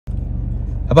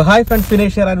അപ്പോൾ hi friends,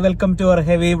 Vinesh here and welcome to our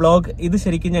heavy vlog. ഇത്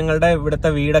ശരിക്കും ഞങ്ങളുടെ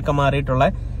ഇവിടുത്തെ വീടൊക്കെ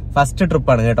മാറിയിട്ടുള്ള ഫസ്റ്റ്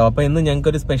ട്രിപ്പാണ് കേട്ടോ. അപ്പൊ ഇന്ന് ഞങ്ങൾക്ക്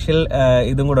ഒരു സ്പെഷ്യൽ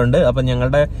ഇതും കൂടെ ഉണ്ട്. അപ്പൊ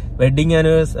ഞങ്ങളുടെ വെഡിങ്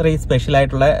ആനിവേഴ്സറി സ്പെഷ്യൽ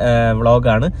ആയിട്ടുള്ള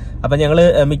വ്ളോഗാണ്. അപ്പൊ ഞങ്ങള്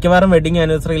മിക്കവാറും വെഡിങ്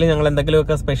ആനിവേഴ്സറിയിൽ ഞങ്ങൾ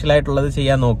എന്തെങ്കിലുമൊക്കെ സ്പെഷ്യൽ ആയിട്ടുള്ളത്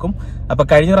ചെയ്യാൻ നോക്കും. അപ്പൊ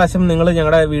കഴിഞ്ഞ പ്രാവശ്യം നിങ്ങൾ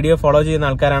ഞങ്ങളുടെ വീഡിയോ ഫോളോ ചെയ്യുന്ന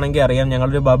ആൾക്കാരാണെങ്കിൽ അറിയാം,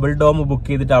 ഞങ്ങളൊരു ബബിൾ ഡോം ബുക്ക്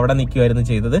ചെയ്തിട്ട് അവിടെ നിൽക്കുമായിരുന്നു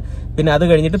ചെയ്തത്. പിന്നെ അത്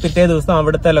കഴിഞ്ഞിട്ട് പിറ്റേ ദിവസം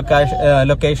അവിടുത്തെ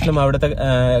ലൊക്കേഷനും അവിടുത്തെ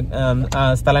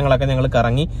സ്ഥലങ്ങളൊക്കെ ഞങ്ങൾ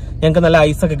കറങ്ങി. ഞങ്ങൾക്ക് നല്ല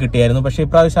ഐസൊക്കെ കിട്ടിയായിരുന്നു. പക്ഷെ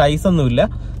ഇപ്രാവശ്യം ഐസൊന്നുമില്ല,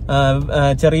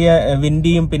 ചെറിയ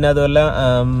വിൻഡിയും പിന്നെ അതുപോലെ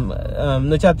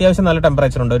എന്ന് വെച്ചാൽ അത്യാവശ്യം നല്ല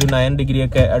ടെമ്പറേച്ചർ ഉണ്ട്, ഒരു 9 ഡിഗ്രി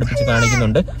ഒക്കെ അടുപ്പിച്ച്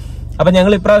കാണിക്കുന്നുണ്ട്. അപ്പൊ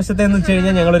ഞങ്ങൾ ഇപ്രാവശ്യത്തെ എന്ന് വെച്ച്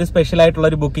കഴിഞ്ഞാൽ ഞങ്ങളൊരു സ്പെഷ്യൽ ആയിട്ടുള്ള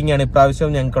ഒരു ബുക്കിംഗ് ആണ്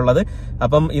ഇപ്രാവശ്യം ഞങ്ങൾക്കുള്ളത്.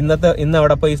 അപ്പം ഇന്ന്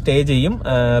അവിടെ പോയി സ്റ്റേ ചെയ്യും.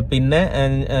 പിന്നെ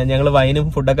ഞങ്ങൾ വൈനും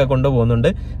ഫുഡൊക്കെ കൊണ്ടുപോകുന്നുണ്ട്.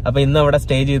 അപ്പൊ ഇന്ന് അവിടെ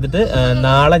സ്റ്റേ ചെയ്തിട്ട്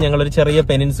നാളെ ഞങ്ങളൊരു ചെറിയ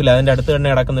പെനിൻസുല, അതിന്റെ അടുത്ത്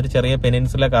തന്നെ കിടക്കുന്ന ഒരു ചെറിയ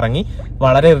പെനിൻസുല കറങ്ങി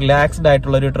വളരെ റിലാക്സ്ഡ്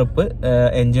ആയിട്ടുള്ള ഒരു ട്രിപ്പ്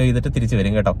എൻജോയ് ചെയ്തിട്ട് തിരിച്ചു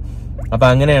വരും കേട്ടോ. അപ്പൊ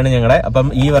അങ്ങനെയാണ് ഞങ്ങളുടെ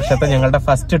ഈ വർഷത്തെ ഞങ്ങളുടെ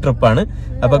ഫസ്റ്റ് ട്രിപ്പാണ്.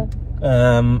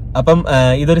 അപ്പം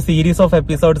ഇതൊരു സീരീസ് ഓഫ്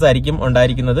എപ്പിസോഡ്സ് ആയിരിക്കും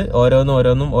ഉണ്ടായിരിക്കുന്നത്.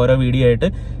 ഓരോന്നും ഓരോ വീഡിയോ ആയിട്ട്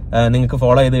നിങ്ങൾക്ക്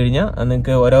ഫോളോ ചെയ്ത് കഴിഞ്ഞാൽ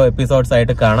നിങ്ങൾക്ക് ഓരോ എപ്പിസോഡ്സ്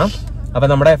ആയിട്ട് കാണാം. അപ്പൊ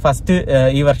നമ്മുടെ ഫസ്റ്റ്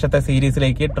ഈ വർഷത്തെ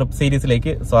ട്രിപ്പ്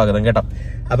സീരീസിലേക്ക് സ്വാഗതം കേട്ടോ.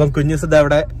 അപ്പം കുഞ്ഞൂസ് ഇത്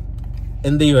അവിടെ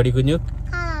എന്ത് ചെയ്യുവാടി? കുഞ്ഞു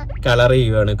കളർ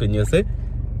ചെയ്യുവാണ് കുഞ്ഞൂസ്.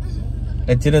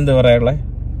 അച്ഛന് എന്ത് പറയാനുള്ളേ?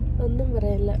 ഒന്നും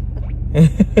പറയില്ല.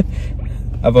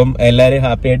 അപ്പം എല്ലാരും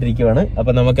ഹാപ്പി ആയിട്ടിരിക്കുവാണ്.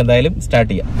 അപ്പൊ നമുക്ക് എന്തായാലും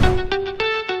സ്റ്റാർട്ട് ചെയ്യാം.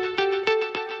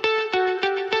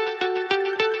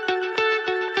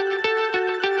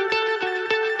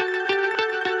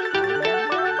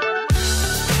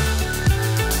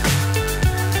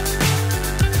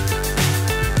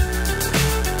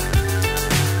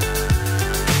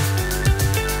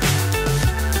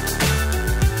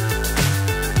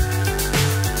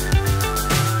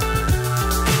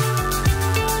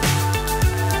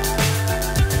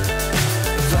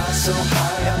 So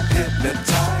high I'm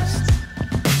hypnotized.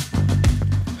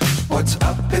 What's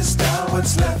up is down,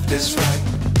 what's left is right.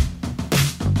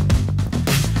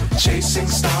 Chasing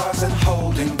stars and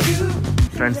holding you.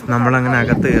 Friends, നമ്മളങ്ങനെ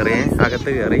അകത്ത്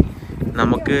കയറി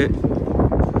നമുക്ക്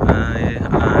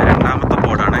രണ്ടാമത്തെ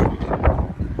ബോർഡാണേ.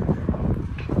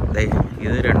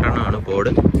 ഇത് രണ്ടെണ്ണമാണ്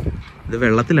ബോർഡ്. ഇത്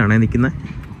വെള്ളത്തിലാണേ നിൽക്കുന്നത്.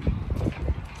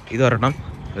 ഇതൊരെണ്ണം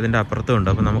ഇതിൻ്റെ അപ്പുറത്തും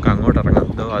ഉണ്ട്. അപ്പം നമുക്ക് അങ്ങോട്ട് ഇറങ്ങാം.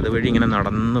 അതുവഴി ഇങ്ങനെ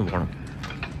നടന്ന് പോകണം.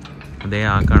 അതേ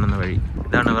ആ കാണുന്ന വഴി.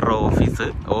 ഇതാണ് ഇവരുടെ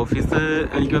ഓഫീസ്.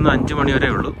 എനിക്കൊന്ന് 5 മണി വരെ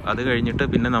ഉള്ളൂ. അത് കഴിഞ്ഞിട്ട്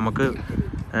പിന്നെ നമുക്ക്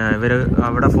ഇവർ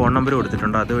അവിടെ ഫോൺ നമ്പർ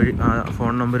കൊടുത്തിട്ടുണ്ട്. അതുവഴി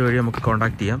ഫോൺ നമ്പർ വഴി നമുക്ക്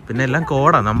കോൺടാക്ട് ചെയ്യാം. പിന്നെ എല്ലാം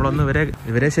കോഡാണ്. നമ്മളൊന്നും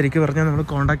ഇവരെ ശരിക്കും പറഞ്ഞാൽ നമ്മൾ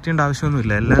കോൺടാക്ട് ചെയ്യേണ്ട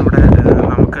ആവശ്യമൊന്നുമില്ല. എല്ലാം ഇവിടെ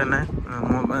നമുക്ക് തന്നെ.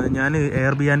 ഞാൻ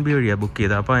Airbnb വഴിയാണ് ബുക്ക്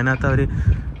ചെയ്തത്. അപ്പോൾ അതിനകത്ത് അവർ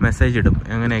മെസ്സേജ് ഇടും,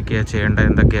 എങ്ങനെയൊക്കെയാണ് ചെയ്യേണ്ടത്,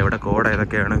 എന്തൊക്കെയാണ് ഇവിടെ കോഡ്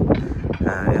ഏതൊക്കെയാണ്,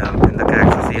 എന്തൊക്കെ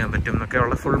ആക്സസ് ചെയ്യാൻ പറ്റും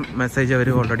എന്നൊക്കെയുള്ള ഫുൾ മെസ്സേജ് അവർ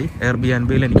ഓൾറെഡി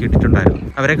Airbnb-ൽ എനിക്ക് ഇട്ടിട്ടുണ്ടായിരുന്നു.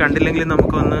 അവരെ കണ്ടില്ലെങ്കിൽ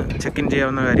നമുക്കൊന്ന് ചെക്ക് ഇൻ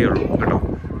ചെയ്യാവുന്ന കാര്യമുള്ളൂ കേട്ടോ.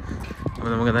 അപ്പോൾ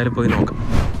നമുക്ക് എന്തായാലും പോയി നോക്കാം.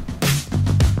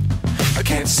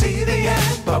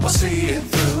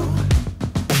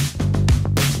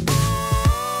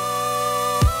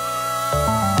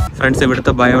 ഫ്രണ്ട്സ്,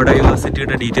 ഇവിടുത്തെ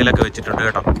ബയോഡൈവേഴ്സിറ്റിയുടെ ഡീറ്റെയിൽ ഒക്കെ വെച്ചിട്ടുണ്ട്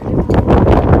കേട്ടോ.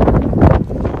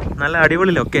 നല്ല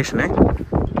അടിപൊളി ലൊക്കേഷനെ.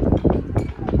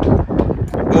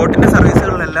 ബോട്ടിന്റെ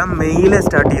സർവീസുകളിലെല്ലാം മെയിലേ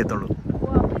സ്റ്റാർട്ട് ചെയ്യത്തുള്ളൂ.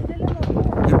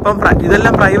 ഇപ്പം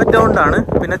ഇതെല്ലാം പ്രൈവറ്റ് ഓൺഡ്.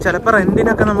 പിന്നെ ചിലപ്പോൾ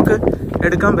റെന്റിനൊക്കെ നമുക്ക്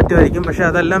എടുക്കാൻ പറ്റുമായിരിക്കും. പക്ഷെ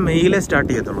അതെല്ലാം മെയിലേ സ്റ്റാർട്ട്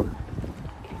ചെയ്യത്തുള്ളൂ.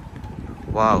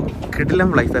 വാവ്,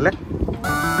 കിടിലം പ്ലേസ് അല്ലേ?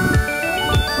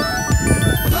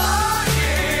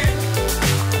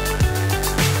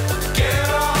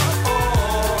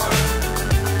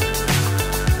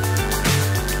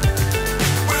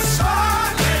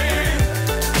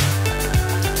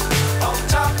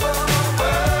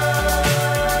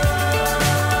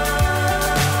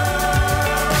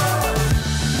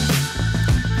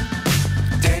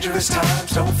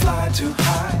 Times don't fly too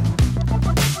high.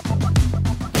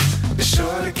 Be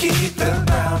sure to keep the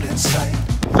ground in sight.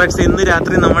 Friends, ഇന്ന്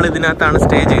രാത്രി നമ്മൾ ഇതിനകത്താണ്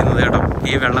സ്റ്റേ ചെയ്യുന്നത് കേട്ടോ.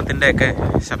 ഈ വെള്ളത്തിന്റെ ഒക്കെ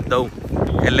ശബ്ദവും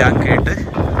എല്ലാം കേട്ട്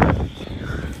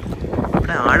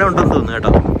ഇവിടെ ആഴം ഉണ്ടെന്ന് തോന്നുന്നു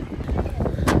കേട്ടോ.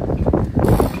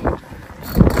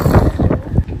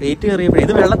 വെയിറ്റ് കയറിയപ്പോഴേ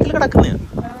ഇത് വെള്ളത്തിൽ കിടക്കുന്ന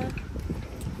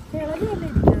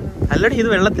അല്ലടി, ഇത്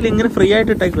വെള്ളത്തിൽ ഇങ്ങനെ ഫ്രീ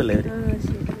ആയിട്ട് ഇട്ടേക്കുമല്ലേ അവര്.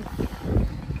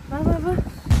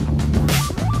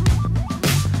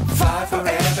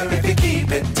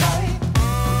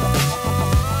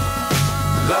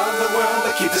 Love the world,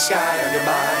 but keep the sky on your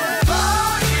mind.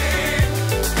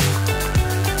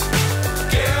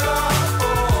 Get on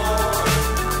board.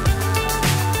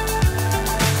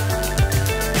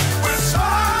 We're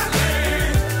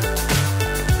soaring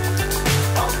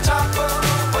on top of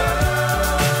the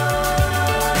world.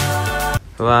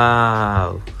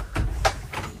 വാവ്,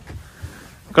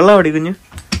 കൊള്ളാവടി കുഞ്ഞ്.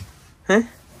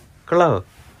 കൊള്ളാവോ?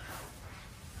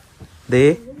 ദേ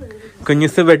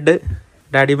കുഞ്ഞുസ് ബെഡ്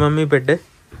ഡാഡി മമ്മി ബെഡ്.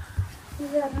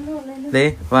 ദേ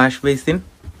വാഷ് ബേസിൻ,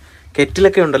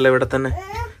 കെറ്റിലൊക്കെ ഉണ്ടല്ലോ ഇവിടെ തന്നെ.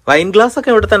 വൈൻ ഗ്ലാസ് ഒക്കെ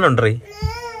ഇവിടെ തന്നെ ഉണ്ടേ.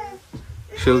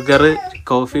 ഷുഗർ,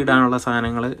 കോഫി ഇടാനുള്ള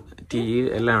സാധനങ്ങള്, ടീ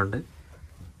എല്ലാം ഉണ്ട്.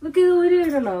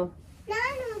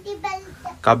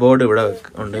 കബോർഡ് ഇവിടെ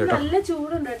ഉണ്ട് കേട്ടോ.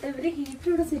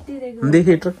 എന്ത്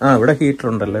ഹീറ്റർ? ആ ഇവിടെ ഹീറ്റർ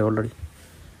ഉണ്ടല്ലേ ഓൾറെഡി.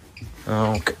 ആ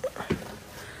ഓക്കെ.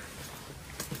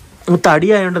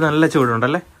 തടിയായോണ്ട് നല്ല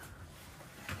ചൂടുണ്ടല്ലേ.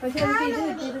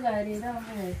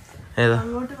 ഏതാ?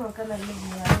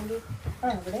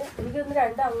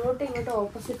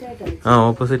 ആ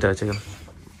ഓപ്പോസിറ്റ് വെച്ചേക്കണം.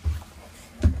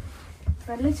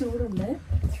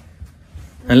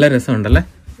 നല്ല രസമുണ്ടല്ലേ.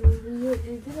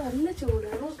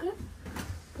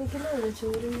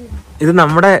 ഇത്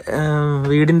നമ്മുടെ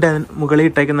വീടിന്റെ മുകളിൽ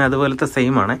ഇട്ടേക്കുന്ന അതുപോലത്തെ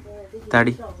സെയിം ആണ്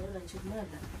തടി.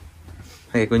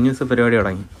 കുഞ്ഞൂസ് പരിപാടി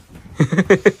തുടങ്ങി.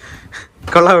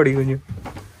 കൊള്ളാവടി കുഞ്ഞു.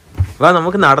 വാ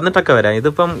നമുക്ക് നടന്നിട്ടൊക്കെ വരാം.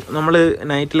 ഇതിപ്പം നമ്മള്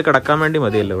നൈറ്റിൽ കിടക്കാൻ വേണ്ടി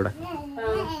മതിയല്ലോ ഇവിടെ.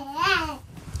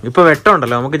 ഇപ്പൊ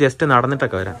വെട്ടമുണ്ടല്ലോ, നമുക്ക് ജസ്റ്റ്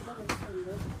നടന്നിട്ടൊക്കെ വരാം.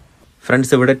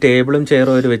 ഫ്രണ്ട്സ്, ഇവിടെ ടേബിളും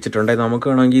ചെയറും അവർ വെച്ചിട്ടുണ്ട്. നമുക്ക്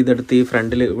വേണമെങ്കിൽ ഇതെടുത്ത് ഈ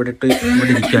ഫ്രണ്ടിൽ ഇവിടെ ഇട്ട്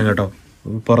ഇവിടെ ഇരിക്കാം കേട്ടോ,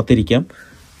 പുറത്തിരിക്കാം.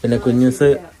 പിന്നെ കുഞ്ഞൂസ്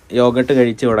യോഗട്ട്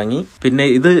കഴിച്ചു തുടങ്ങി. പിന്നെ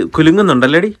ഇത്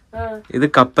കുലുങ്ങുന്നുണ്ടല്ലേടി. ഇത്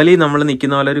കപ്പലിൽ നമ്മൾ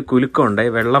നിൽക്കുന്ന പോലെ ഒരു കുലുക്കമുണ്ട്.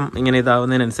 വെള്ളം ഇങ്ങനെ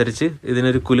ഇതാവുന്നതിനനുസരിച്ച്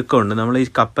ഇതിനൊരു കുലുക്കമുണ്ട്. നമ്മൾ ഈ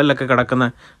കപ്പലിലൊക്കെ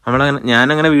കിടക്കുന്ന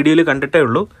ഞാനങ്ങനെ വീഡിയോയിൽ കണ്ടിട്ടേ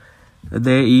ഉള്ളൂ.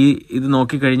 ഇത്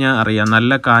നോക്കിക്കഴിഞ്ഞാൽ അറിയാം.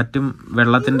 നല്ല കാറ്റും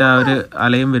വെള്ളത്തിന്റെ ആ ഒരു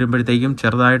അലയും വരുമ്പോഴത്തേക്കും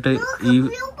ചെറുതായിട്ട് ഈ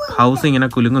ഹൗസ് ഇങ്ങനെ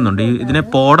കുലുങ്ങുന്നുണ്ട്. ഇതിനെ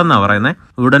പോഡെന്നാ പറയുന്നത്.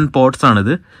 വുഡൻ പോട്ട്സ്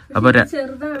ആണിത്. അപ്പൊ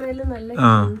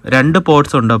 2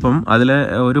 പോട്ട്സ് ഉണ്ട്. അപ്പം അതിലെ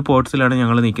ഒരു പോട്ട്സിലാണ്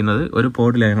ഞങ്ങൾ നിൽക്കുന്നത്, ഒരു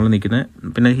പോഡിലാണ് ഞങ്ങൾ നിൽക്കുന്നത്.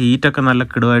 പിന്നെ ഹീറ്റൊക്കെ നല്ല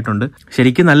കിടുവായിട്ടുണ്ട്.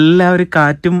 ശരിക്കും നല്ല ഒരു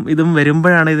കാറ്റും ഇതും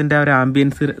വരുമ്പോഴാണ് ഇതിന്റെ ആ ഒരു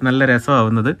ആംബിയൻസ് നല്ല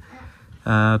രസമാവുന്നത്.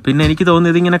 പിന്നെ എനിക്ക്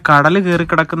തോന്നുന്നത് ഇതിങ്ങനെ കടൽ കയറി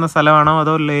കിടക്കുന്ന സ്ഥലമാണോ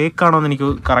അതോ ലേക്കാണോ എന്ന് എനിക്ക്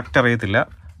കറക്റ്റ് അറിയത്തില്ല.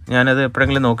 ഞാനത്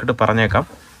എപ്പോഴെങ്കിലും നോക്കിയിട്ട് പറഞ്ഞേക്കാം.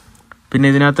 പിന്നെ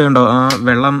ഇതിനകത്ത് കണ്ടോ, ആ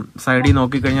വെള്ളം സൈഡിൽ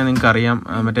നോക്കിക്കഴിഞ്ഞാൽ നിങ്ങൾക്ക് അറിയാം,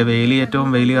 മറ്റേ വേലിയേറ്റവും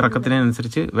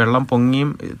വേലിയിറക്കത്തിനനുസരിച്ച് വെള്ളം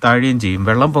പൊങ്ങിയും താഴുകയും ചെയ്യും.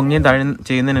 വെള്ളം പൊങ്ങിയും താഴുകയും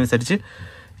ചെയ്യുന്നതിനനുസരിച്ച്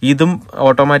ഇതും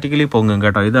ഓട്ടോമാറ്റിക്കലി പൊങ്ങും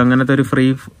കേട്ടോ. ഇത് അങ്ങനത്തെ ഒരു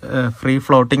ഫ്രീ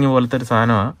ഫ്ലോട്ടിങ് പോലത്തെ ഒരു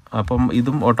സാധനമാണ്. അപ്പം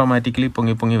ഇതും ഓട്ടോമാറ്റിക്കലി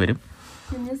പൊങ്ങി വരും.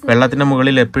 വെള്ളത്തിന്റെ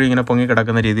മുകളിൽ എപ്പോഴും ഇങ്ങനെ പൊങ്ങി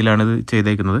കിടക്കുന്ന രീതിയിലാണ് ഇത്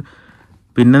ചെയ്തേക്കുന്നത്.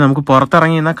 പിന്നെ നമുക്ക്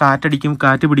പുറത്തിറങ്ങി നിന്നാൽ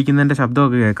കാറ്റ് പിടിക്കുന്നതിന്റെ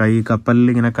ശബ്ദമൊക്കെ കേൾക്കാം. ഈ കപ്പലിൽ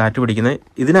ഇങ്ങനെ കാറ്റ് പിടിക്കുന്നത്.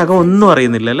 ഇതിനകം ഒന്നും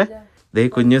അറിയുന്നില്ല അല്ലേ. ദേ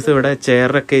കുഞ്ഞൂസ് ഇവിടെ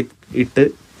ചെയറൊക്കെ ഇട്ട്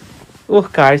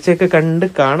കാഴ്ചയൊക്കെ കണ്ട്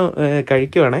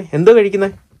കഴിക്കുവാണേ. എന്തോ കഴിക്കുന്നേ?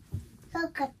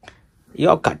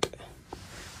 യോഗട്ട്.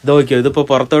 ഇത് നോക്കിയോ, ഇതിപ്പോ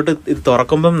പുറത്തോട്ട് ഇത്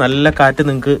തുറക്കുമ്പം നല്ല കാറ്റ്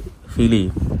നിങ്ങൾക്ക് ഫീൽ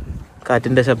ചെയ്യും.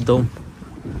 കാറ്റിന്റെ ശബ്ദവും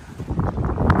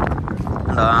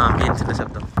ഉണ്ടോ, ആംബിയൻസിന്റെ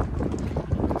ശബ്ദം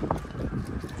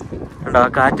ഉണ്ടോ,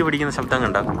 കാറ്റ് പിടിക്കുന്ന ശബ്ദം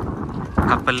കണ്ടോ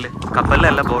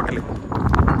കപ്പലിലല്ല ബോട്ടില്.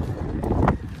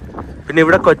 പിന്നെ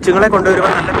ഇവിടെ കൊച്ചുങ്ങളെ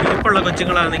കൊണ്ടുവരുമ്പോൾ നല്ല പിരിപ്പുള്ള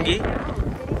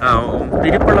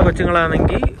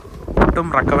കൊച്ചുങ്ങളാണെങ്കിൽ ഒട്ടും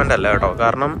റെക്കമെൻഡ് അല്ല കേട്ടോ.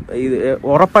 കാരണം ഇത്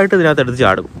ഉറപ്പായിട്ട് ഇതിനകത്ത് എടുത്ത്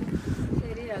ചാടും.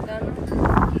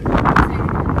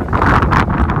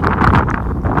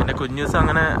 പിന്നെ കുഞ്ഞൂസ്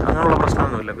അങ്ങനെയുള്ള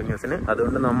പ്രശ്നമൊന്നുമില്ല കുഞ്ഞൂസിന്,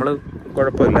 അതുകൊണ്ട് നമ്മൾ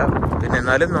കുഴപ്പമില്ല. പിന്നെ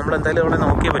എന്നാലും നമ്മൾ എന്തായാലും അവളെ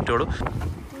നോക്കിയേ പറ്റുള്ളൂ.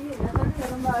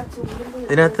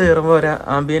 ഇതിനകത്ത് കയറുമ്പോൾ ഒരു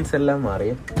ആംബിയൻസ് എല്ലാം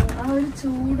മാറിയും.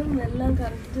 ചൂടും എല്ലാം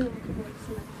കറക്റ്റ് നമുക്ക്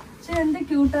മനസ്സിലാവും. പക്ഷെ എന്ത്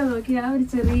ക്യൂട്ടാ നോക്കി. ആ ഒരു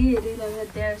ചെറിയ ഏരിയയിൽ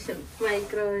അത്യാവശ്യം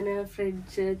മൈക്രോവേവ്,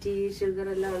 ഫ്രിഡ്ജ്, ടീ, ഷുഗർ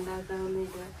എല്ലാം ഉണ്ടാക്കാവുന്ന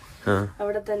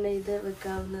അവിടെ തന്നെ ഇത്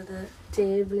വെക്കാവുന്നത്.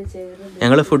 Table, chair.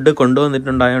 ഞങ്ങള് ഫുഡ്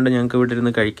കൊണ്ടുവന്നിട്ടുണ്ടായോണ്ട് ഞങ്ങൾക്ക് ഇവിടെ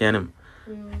ഇരുന്ന് കഴിക്കാനും.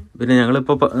 പിന്നെ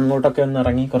ഞങ്ങളിപ്പോ ഇങ്ങോട്ടൊക്കെ ഒന്ന്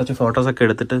ഇറങ്ങി കുറച്ച് ഫോട്ടോസൊക്കെ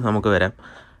എടുത്തിട്ട് നമുക്ക് വരാം.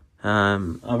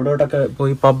 അവിടോട്ടൊക്കെ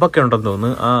പോയി പബ്ബൊക്കെ ഉണ്ടെന്ന്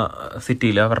തോന്നുന്നു ആ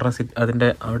സിറ്റിയിൽ. അതിന്റെ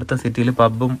അവിടുത്തെ സിറ്റിയിൽ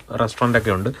പബ്ബും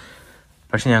റെസ്റ്റോറൻ്റൊക്കെ ഉണ്ട്.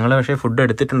 പക്ഷെ ഫുഡ്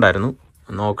എടുത്തിട്ടുണ്ടായിരുന്നു.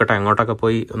 നോക്കട്ടെ, അങ്ങോട്ടൊക്കെ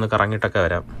പോയി ഒന്ന് കറങ്ങിയിട്ടൊക്കെ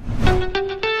വരാം.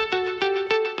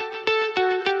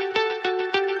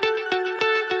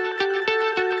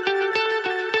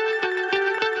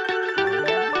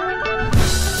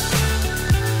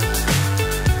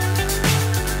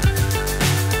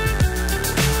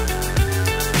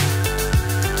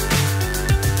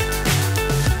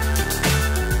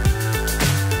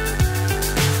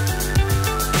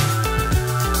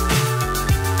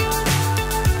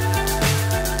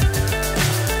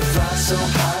 So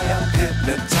high, I'm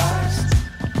hypnotized.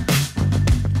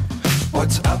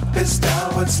 What's up is down,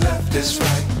 what's left is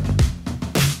right.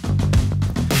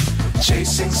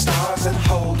 Chasing stars and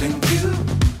holding you.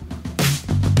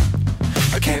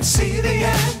 I can't see the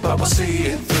end, but we'll see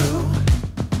it through.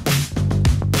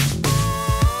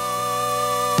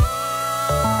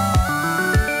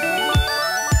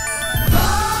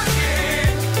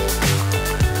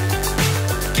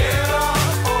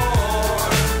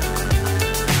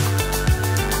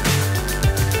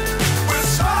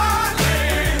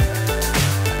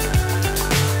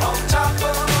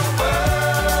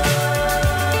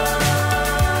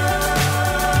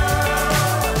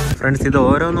 Friends, ഇത്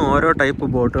ഓരോന്നും ഓരോ ടൈപ്പ്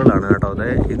ബോട്ടുകളാണ് കേട്ടോ. അതെ,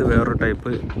 ഇത് വേറൊരു ടൈപ്പ്,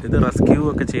 ഇത് റെസ്ക്യൂ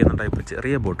ഒക്കെ ചെയ്യുന്ന ടൈപ്പ്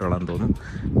ചെറിയ ബോട്ടുകളാണെന്ന് തോന്നുന്നു.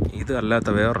 ഇത് അല്ലാത്ത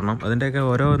വേറൊരെണ്ണം. അതിൻ്റെയൊക്കെ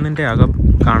ഓരോന്നിൻ്റെ അകം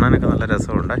കാണാനൊക്കെ നല്ല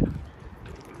രസമുണ്ട്.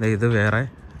 ഇത് വേറെ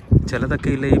ചിലതൊക്കെ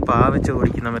ഇല്ല, ഈ പാ വെച്ച്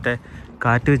ഓടിക്കുന്ന, മറ്റേ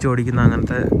കാറ്റ് വെച്ച് ഓടിക്കുന്ന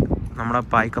അങ്ങനത്തെ, നമ്മുടെ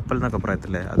പായ്ക്കപ്പൽ എന്നൊക്കെ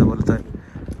പറയത്തില്ലേ, അതുപോലത്തെ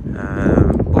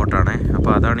ബോട്ടാണേ.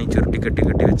 അപ്പോൾ അതാണ് ഈ ചുരുട്ടി കെട്ടി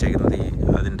വെച്ചേക്കുന്നത്, ഈ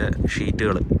അതിൻ്റെ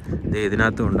ഷീറ്റുകൾ.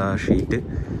 ഇതിനകത്തും ഉണ്ട് ആ ഷീറ്റ്.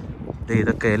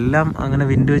 ഇതൊക്കെ എല്ലാം അങ്ങനെ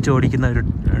വിൻഡ് വെച്ച് ഓടിക്കുന്ന ഒരു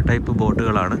ടൈപ്പ്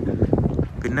ബോട്ടുകളാണ്.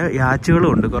 പിന്നെ യാച്ചുകളും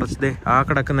ഉണ്ട് കുറച്ച്. ആ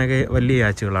കിടക്കുന്നതൊക്കെ വലിയ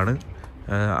യാച്ചുകളാണ്.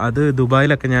 അത്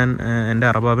ദുബായിലൊക്കെ ഞാൻ എൻ്റെ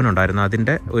അറബാബിനുണ്ടായിരുന്നു.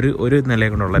 അതിൻ്റെ ഒരു നിലയെ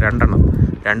കൊണ്ടുള്ള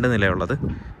 2 നിലയുള്ളത്.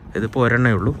 ഇതിപ്പോൾ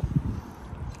ഒരെണ്ണേ ഉള്ളൂ.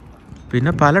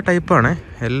 പിന്നെ പല ടൈപ്പാണ്,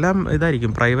 എല്ലാം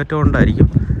ഇതായിരിക്കും, പ്രൈവറ്റ് ഓൺഡായിരിക്കും.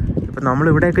 ഇപ്പം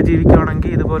നമ്മളിവിടെയൊക്കെ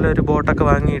ജീവിക്കുകയാണെങ്കിൽ ഇതുപോലെ ഒരു ബോട്ടൊക്കെ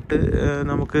വാങ്ങിയിട്ട്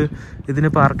നമുക്ക് ഇതിന്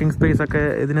പാർക്കിംഗ് സ്പേസൊക്കെ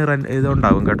ഇതിന്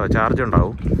ഇതുണ്ടാവും കേട്ടോ, ചാർജ്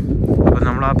ഉണ്ടാവും. അപ്പം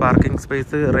നമ്മൾ ആ പാർക്കിംഗ്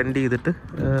സ്പേസ് റെൻറ്റ് ചെയ്തിട്ട്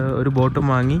ഒരു ബോട്ടും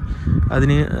വാങ്ങി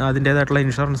അതിൻ്റേതായിട്ടുള്ള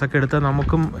ഇൻഷുറൻസ് ഒക്കെ എടുത്താൽ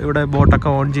നമുക്കും ഇവിടെ ബോട്ടൊക്കെ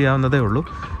ഓൺ ചെയ്യാവുന്നതേ ഉള്ളൂ.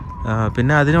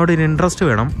 പിന്നെ അതിനോടൊരു ഇൻട്രസ്റ്റ്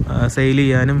വേണം, സെയിൽ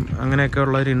ചെയ്യാനും അങ്ങനെയൊക്കെ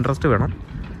ഉള്ള ഒരു ഇൻട്രസ്റ്റ് വേണം.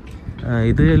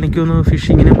 ഇത് എനിക്കൊന്ന്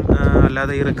ഫിഷിങ്ങിനും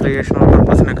അല്ലാതെ ഈ റിക്രിയേഷണൽ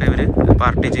പർപ്പസിനൊക്കെ ഇവർ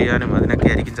പാർട്ടി ചെയ്യാനും അതിനൊക്കെ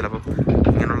ആയിരിക്കും ചിലപ്പം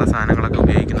ഇങ്ങനെയുള്ള സാധനങ്ങളൊക്കെ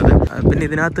ഉപയോഗിക്കുന്നത്. പിന്നെ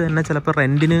ഇതിനകത്ത് തന്നെ ചിലപ്പോൾ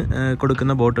റെൻറ്റിന്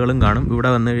കൊടുക്കുന്ന ബോട്ടുകളും കാണും. ഇവിടെ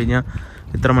വന്നു കഴിഞ്ഞാൽ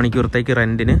ഇത്ര മണിക്കൂറത്തേക്ക്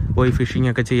റെൻറ്റിന് പോയി ഫിഷിംഗ്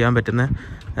ഒക്കെ ചെയ്യാൻ പറ്റുന്ന,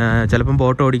 ചിലപ്പം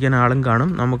ബോട്ട് ഓടിക്കാൻ ആളും കാണും.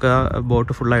 നമുക്ക് ആ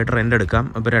ബോട്ട് ഫുള്ളായിട്ട് റെൻ്റ് എടുക്കാം.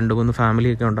 അപ്പോൾ 2-3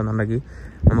 ഫാമിലിയൊക്കെ ഉണ്ടെന്നുണ്ടെങ്കിൽ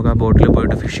നമുക്ക് ആ ബോട്ടിൽ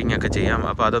പോയിട്ട് ഫിഷിംഗ് ഒക്കെ ചെയ്യാം.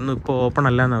 അപ്പോൾ അതൊന്നും ഇപ്പോൾ ഓപ്പൺ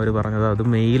അല്ല എന്നാണ് അവർ പറഞ്ഞത്. അത്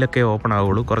മെയ്യിലൊക്കെ ഓപ്പൺ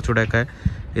ആവുള്ളൂ, കുറച്ചുകൂടെയൊക്കെ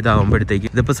ഇതാകുമ്പോഴത്തേക്ക്.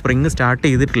 ഇതിപ്പോൾ സ്പ്രിങ് സ്റ്റാർട്ട്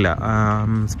ചെയ്തിട്ടില്ല.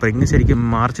 സ്പ്രിങ് ശരിക്കും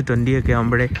മാർച്ച് 20 ഒക്കെ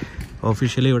ആകുമ്പോഴേ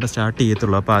ഒഫീഷ്യലി ഇവിടെ സ്റ്റാർട്ട്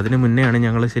ചെയ്യത്തുള്ളൂ. അപ്പോൾ അതിന് മുന്നെയാണ്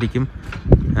ഞങ്ങൾ ശരിക്കും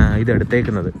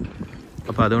ഇതെടുത്തേക്കുന്നത്.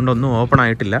 അപ്പോൾ അതുകൊണ്ടൊന്നും ഓപ്പൺ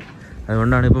ആയിട്ടില്ല.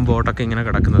 അതുകൊണ്ടാണ് ഇപ്പം ബോട്ടൊക്കെ ഇങ്ങനെ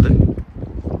കിടക്കുന്നത്.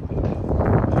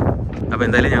 അപ്പോൾ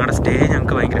എന്തായാലും ഞങ്ങളുടെ സ്റ്റേ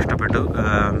ഞങ്ങൾക്ക് ഭയങ്കര ഇഷ്ടപ്പെട്ടു.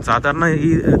 സാധാരണ ഈ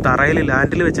തറയിൽ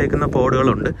ലാൻഡിൽ വെച്ചേക്കുന്ന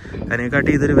പോഡുകളുണ്ട്,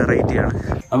 അതിനെക്കാട്ടി ഇതൊരു വെറൈറ്റിയാണ്.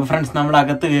 അപ്പോൾ ഫ്രണ്ട്സ്, നമ്മൾ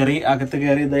അകത്ത്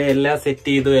കയറി ഇത് എല്ലാം സെറ്റ്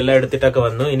ചെയ്തു, എല്ലാം എടുത്തിട്ടൊക്കെ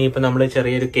വന്നു. ഇനിയിപ്പോൾ നമ്മൾ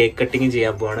ചെറിയൊരു കേക്ക് കട്ടിങ്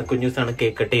ചെയ്യാൻ പോവാണ്. കുഞ്ഞൂസാണ്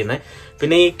കേക്ക് കട്ട് ചെയ്യുന്നത്.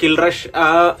 പിന്നെ ഈ കിൽറഷ്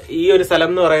ഈ ഒരു സ്ഥലം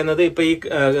എന്ന് പറയുന്നത് ഇപ്പൊ ഈ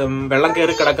വെള്ളം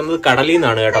കയറി കിടക്കുന്നത് കടലിൽ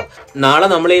നിന്നാണ് കേട്ടോ. നാളെ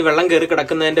നമ്മൾ ഈ വെള്ളം കയറി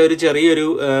കിടക്കുന്നതിന്റെ ഒരു ചെറിയൊരു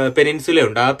പെനിൻസുല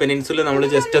ഉണ്ട്. ആ പെനിൻസുല നമ്മൾ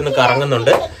ജസ്റ്റ് ഒന്ന്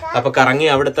കറങ്ങുന്നുണ്ട്. അപ്പൊ കറങ്ങി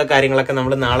അവിടുത്തെ കാര്യങ്ങളൊക്കെ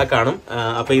നമ്മൾ നാളെ കാണും.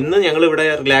 അപ്പൊ ഇന്ന് ഞങ്ങൾ ഇവിടെ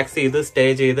റിലാക്സ് ചെയ്ത് സ്റ്റേ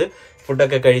ചെയ്ത്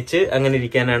ഫുഡൊക്കെ കഴിച്ച് അങ്ങനെ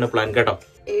ഇരിക്കാനാണ് പ്ലാൻ കേട്ടോ.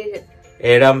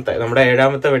 നമ്മുടെ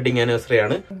 7ാമത്തെ വെഡിങ് ആനിവേഴ്സറി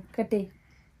ആണ്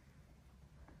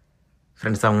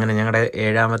ഫ്രണ്ട്സ്. അങ്ങനെ ഞങ്ങളുടെ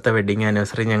 7ാമത്തെ വെഡിങ്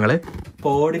ആനിവേഴ്സറി ഞങ്ങള്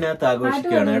പോഡിനകത്ത്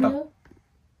ആഘോഷിക്കുകയാണ് കേട്ടോ.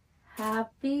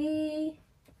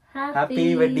 ഹാപ്പി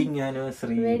വെഡിങ്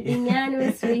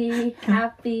ആനിവേഴ്സറി,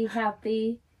 ഹാപ്പി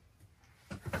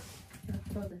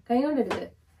കൈ കൊണ്ടെടുക്ക്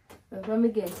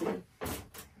മമ്മിക്ക് അയച്ചു.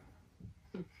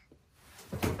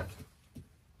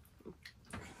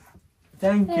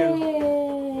 Thank you.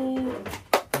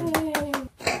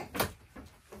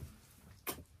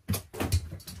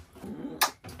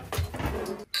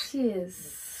 Cheers.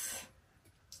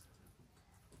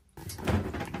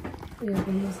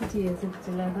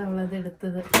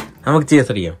 നമുക്ക്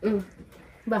ചിയേഴ്സ് അടിക്കാം.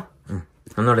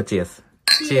 ഒന്നുകൂടെ ചിയേഴ്സ്.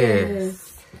 ചിയേഴ്സ്.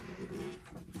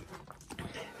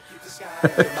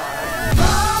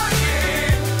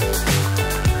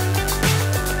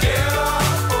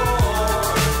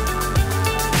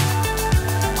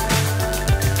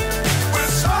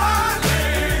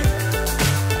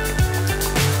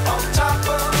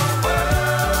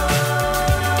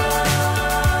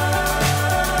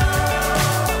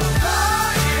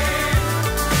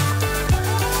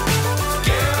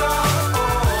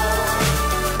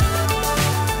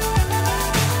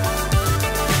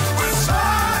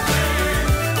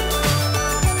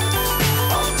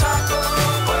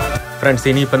 ഫ്രണ്ട്സ്,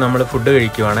 ഇനിയിപ്പോൾ നമ്മൾ ഫുഡ്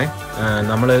കഴിക്കുവാണേ.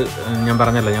 ഞാൻ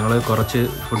പറഞ്ഞല്ലോ, ഞങ്ങൾ കുറച്ച്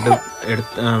ഫുഡ്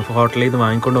ഹോട്ടലിൽ നിന്ന്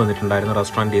വാങ്ങിക്കൊണ്ട് വന്നിട്ടുണ്ടായിരുന്നു,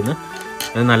 റെസ്റ്റോറൻറ്റിൽ നിന്ന്.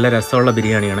 അത് നല്ല രസമുള്ള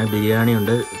ബിരിയാണിയാണ്. ബിരിയാണി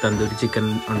ഉണ്ട്, തന്തൂരി ചിക്കൻ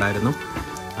ഉണ്ടായിരുന്നു,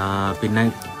 പിന്നെ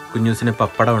കുഞ്ഞൂസിന്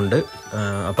പപ്പടം ഉണ്ട്.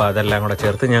 അപ്പോൾ അതെല്ലാം കൂടെ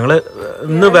ചേർത്ത് ഞങ്ങൾ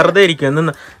ഇന്ന് വെറുതെ ഇരിക്കും.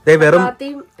 ഇന്ന് വെറും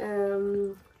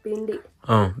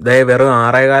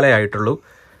 6:15 ആയിട്ടുള്ളൂ.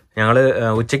 ഞങ്ങൾ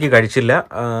ഉച്ചയ്ക്ക് കഴിച്ചില്ല.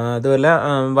 അതുമല്ല,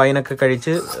 വൈനൊക്കെ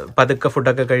കഴിച്ച് പതുക്കെ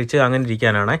ഫുഡൊക്കെ കഴിച്ച് അങ്ങനെ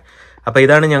ഇരിക്കാനാണ്. അപ്പോൾ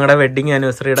ഇതാണ് ഞങ്ങളുടെ വെഡ്ഡിങ്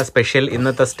ആനിവേഴ്സറിയുടെ സ്പെഷ്യൽ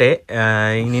ഇന്നത്തെ സ്റ്റേ.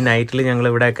 ഇനി നൈറ്റിൽ ഞങ്ങൾ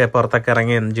ഇവിടെയൊക്കെ പുറത്തൊക്കെ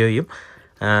ഇറങ്ങി എൻജോയ് ചെയ്യും.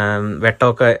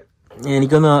 വെട്ടമൊക്കെ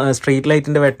എനിക്കൊന്ന് സ്ട്രീറ്റ്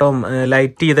ലൈറ്റിൻ്റെ വെട്ടവും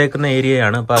ലൈറ്റ് ചെയ്തേക്കുന്ന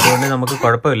ഏരിയയാണ്. അപ്പോൾ അതുകൊണ്ട് നമുക്ക്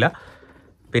കുഴപ്പമില്ല.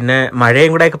 പിന്നെ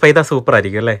മഴയും കൂടെയൊക്കെ പെയ്താൽ സൂപ്പർ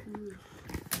ആയിരിക്കും അല്ലേ.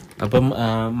 അപ്പം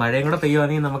മഴയും കൂടെ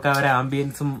പെയ്യുവാണെങ്കിൽ നമുക്ക് ആ ഒരു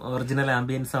ആംബിയൻസും ഒറിജിനൽ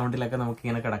ആംബിയൻസ് സൗണ്ടിലൊക്കെ നമുക്ക്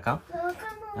ഇങ്ങനെ കിടക്കാം.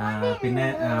 പിന്നെ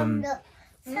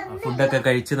ഫുഡൊക്കെ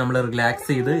കഴിച്ച് നമ്മൾ റിലാക്സ്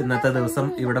ചെയ്ത് ഇന്നത്തെ ദിവസം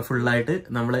ഇവിടെ ഫുള്ളായിട്ട്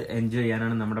നമ്മൾ എൻജോയ്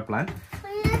ചെയ്യാനാണ് നമ്മുടെ പ്ലാൻ.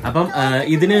 അപ്പം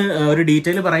ഇതിന് ഒരു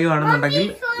ഡീറ്റെയിൽ പറയുവാണെന്നുണ്ടെങ്കിൽ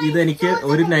ഇത് എനിക്ക്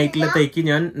ഒരു നൈറ്റിലത്തേക്ക്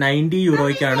ഞാൻ 90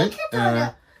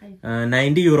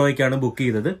 യൂറോയ്ക്കാണ് ബുക്ക്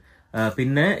ചെയ്തത്.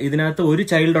 പിന്നെ ഇതിനകത്ത് ഒരു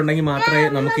ചൈൽഡ് ഉണ്ടെങ്കിൽ മാത്രമേ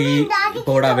നമുക്ക് ഈ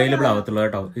കോഡ് അവൈലബിൾ ആവത്തുള്ളൂ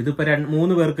കേട്ടോ. ഇതിപ്പോ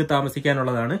 3 പേർക്ക്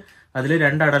താമസിക്കാനുള്ളതാണ്. അതിൽ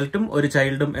 2 അഡൽട്ടും 1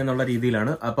 ചൈൽഡും എന്നുള്ള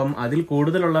രീതിയിലാണ്. അപ്പം അതിൽ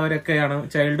കൂടുതലുള്ളവരൊക്കെയാണ്,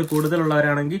 ചൈൽഡ്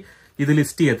കൂടുതലുള്ളവരാണെങ്കിൽ ഇത്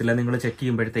ലിസ്റ്റ് ചെയ്യത്തില്ല നിങ്ങൾ ചെക്ക്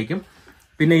ചെയ്യുമ്പോഴത്തേക്കും.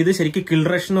 പിന്നെ ഇത് ശരിക്കും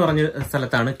കിൽറഷ് എന്ന് പറഞ്ഞ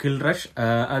സ്ഥലത്താണ്. കിൽറഷ്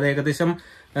അത് ഏകദേശം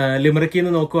ലിമറിക്കിൽ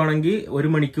നിന്ന് നോക്കുവാണെങ്കിൽ 1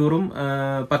 മണിക്കൂറും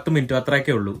 10 മിനിറ്റും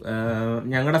അത്രയൊക്കെ ഉള്ളൂ.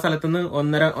 ഞങ്ങളുടെ സ്ഥലത്തുനിന്ന്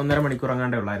 1.5 മണിക്കൂർ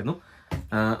അങ്ങാണ്ടേ ഉള്ളായിരുന്നു.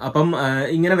 അപ്പം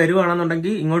ഇങ്ങനെ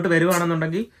വരുവാണെന്നുണ്ടെങ്കിൽ, ഇങ്ങോട്ട്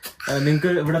വരുവാണെന്നുണ്ടെങ്കിൽ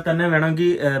നിങ്ങൾക്ക് ഇവിടെ തന്നെ വേണമെങ്കിൽ,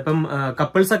 ഇപ്പം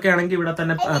കപ്പിൾസ് ഒക്കെ ആണെങ്കിൽ ഇവിടെ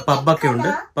തന്നെ പബ്ബൊക്കെ ഉണ്ട്.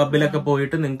 പബ്ബിലൊക്കെ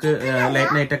പോയിട്ട് നിങ്ങൾക്ക്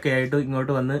ലൈറ്റ് നൈറ്റ് ഒക്കെ ആയിട്ട്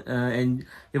ഇങ്ങോട്ട് വന്ന്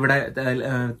ഇവിടെ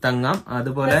തങ്ങാം.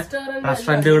 അതുപോലെ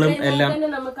റെസ്റ്റോറന്റുകളും എല്ലാം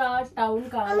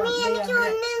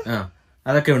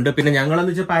അതൊക്കെ ഉണ്ട്. പിന്നെ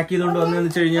ഞങ്ങളെന്ന് വെച്ചാൽ പാക്ക് ചെയ്തുകൊണ്ട് വന്നതെന്ന്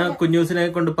വെച്ച് കഴിഞ്ഞാൽ കുഞ്ഞൂസിനെ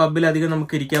കൊണ്ട് പബ്ബിൽ അധികം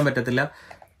നമുക്ക് ഇരിക്കാൻ പറ്റത്തില്ല.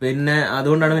 പിന്നെ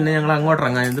അതുകൊണ്ടാണ് പിന്നെ ഞങ്ങൾ അങ്ങോട്ട്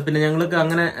ഇറങ്ങാഞ്ഞത്. പിന്നെ ഞങ്ങൾക്ക്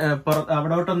അങ്ങനെ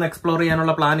അവിടോട്ടൊന്ന് എക്സ്പ്ലോർ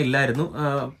ചെയ്യാനുള്ള പ്ലാൻ ഇല്ലായിരുന്നു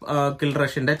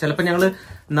കിൽറഷിന്റെ. ചിലപ്പോൾ ഞങ്ങൾ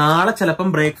നാളെ ചിലപ്പം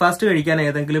ബ്രേക്ക്ഫാസ്റ്റ് കഴിക്കാൻ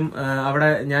ഏതെങ്കിലും അവിടെ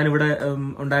ഞാനിവിടെ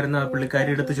ഉണ്ടായിരുന്ന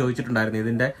പുള്ളിക്കാരി അടുത്ത്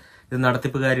ചോദിച്ചിട്ടുണ്ടായിരുന്നു, ഇത്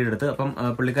നടത്തിപ്പുകാരിയുടെ അടുത്ത്. അപ്പം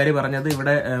പുള്ളിക്കാരി പറഞ്ഞത്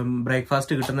ഇവിടെ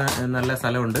ബ്രേക്ക്ഫാസ്റ്റ് കിട്ടുന്ന നല്ല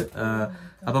സ്ഥലമുണ്ട്.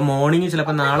 അപ്പം മോർണിംഗ്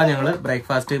ചിലപ്പോൾ നാളെ ഞങ്ങൾ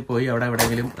ബ്രേക്ക്ഫാസ്റ്റ് പോയി അവിടെ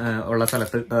എവിടെയെങ്കിലും ഉള്ള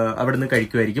സ്ഥലത്ത് അവിടുന്ന്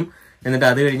കഴിക്കുമായിരിക്കും. എന്നിട്ട്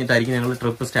അത് കഴിഞ്ഞിട്ടായിരിക്കും ഞങ്ങൾ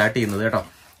ട്രിപ്പ് സ്റ്റാർട്ട് ചെയ്യുന്നത് കേട്ടോ.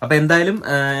 അപ്പൊ എന്തായാലും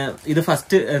ഇത്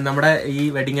ഫസ്റ്റ് നമ്മുടെ ഈ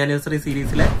വെഡിങ് ആനിവേഴ്സറി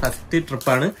സീരീസിലെ ഫസ്റ്റ്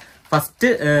ട്രിപ്പാണ്, ഫസ്റ്റ്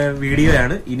വീഡിയോ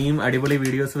ആണ്. ഇനിയും അടിപൊളി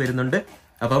വീഡിയോസ് വരുന്നുണ്ട്.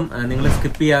 അപ്പം നിങ്ങൾ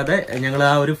സ്കിപ്പ് ചെയ്യാതെ, ഞങ്ങൾ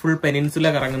ആ ഒരു ഫുൾ പെനിൻസുല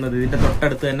കറങ്ങുന്നത്, ഇതിന്റെ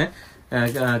തൊട്ടടുത്ത് തന്നെ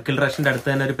കിൽറഷിന്റെ അടുത്ത്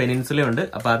തന്നെ ഒരു പെനിൻസുല ഉണ്ട്.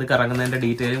 അപ്പൊ അത് കറങ്ങുന്നതിന്റെ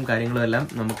ഡീറ്റെയിലും കാര്യങ്ങളും എല്ലാം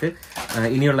നമുക്ക്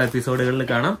ഇനിയുള്ള എപ്പിസോഡുകളിൽ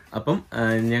കാണാം. അപ്പം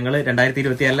ഞങ്ങൾ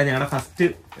 2024 ഞങ്ങളുടെ ഫസ്റ്റ്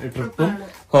ട്രിപ്പും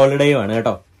ഹോളിഡേയും ആണ്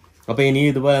കേട്ടോ. അപ്പൊ ഇനി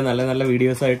ഇതുപോലെ നല്ല നല്ല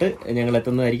വീഡിയോസ് ആയിട്ട് ഞങ്ങൾ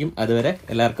എത്തുന്നതായിരിക്കും. അതുവരെ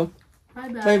എല്ലാവർക്കും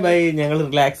ബൈ ബൈ. ഞങ്ങൾ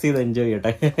റിലാക്സ് ചെയ്ത് എൻജോയ്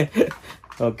ചെയ്യട്ടെ.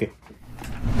 ഓക്കെ.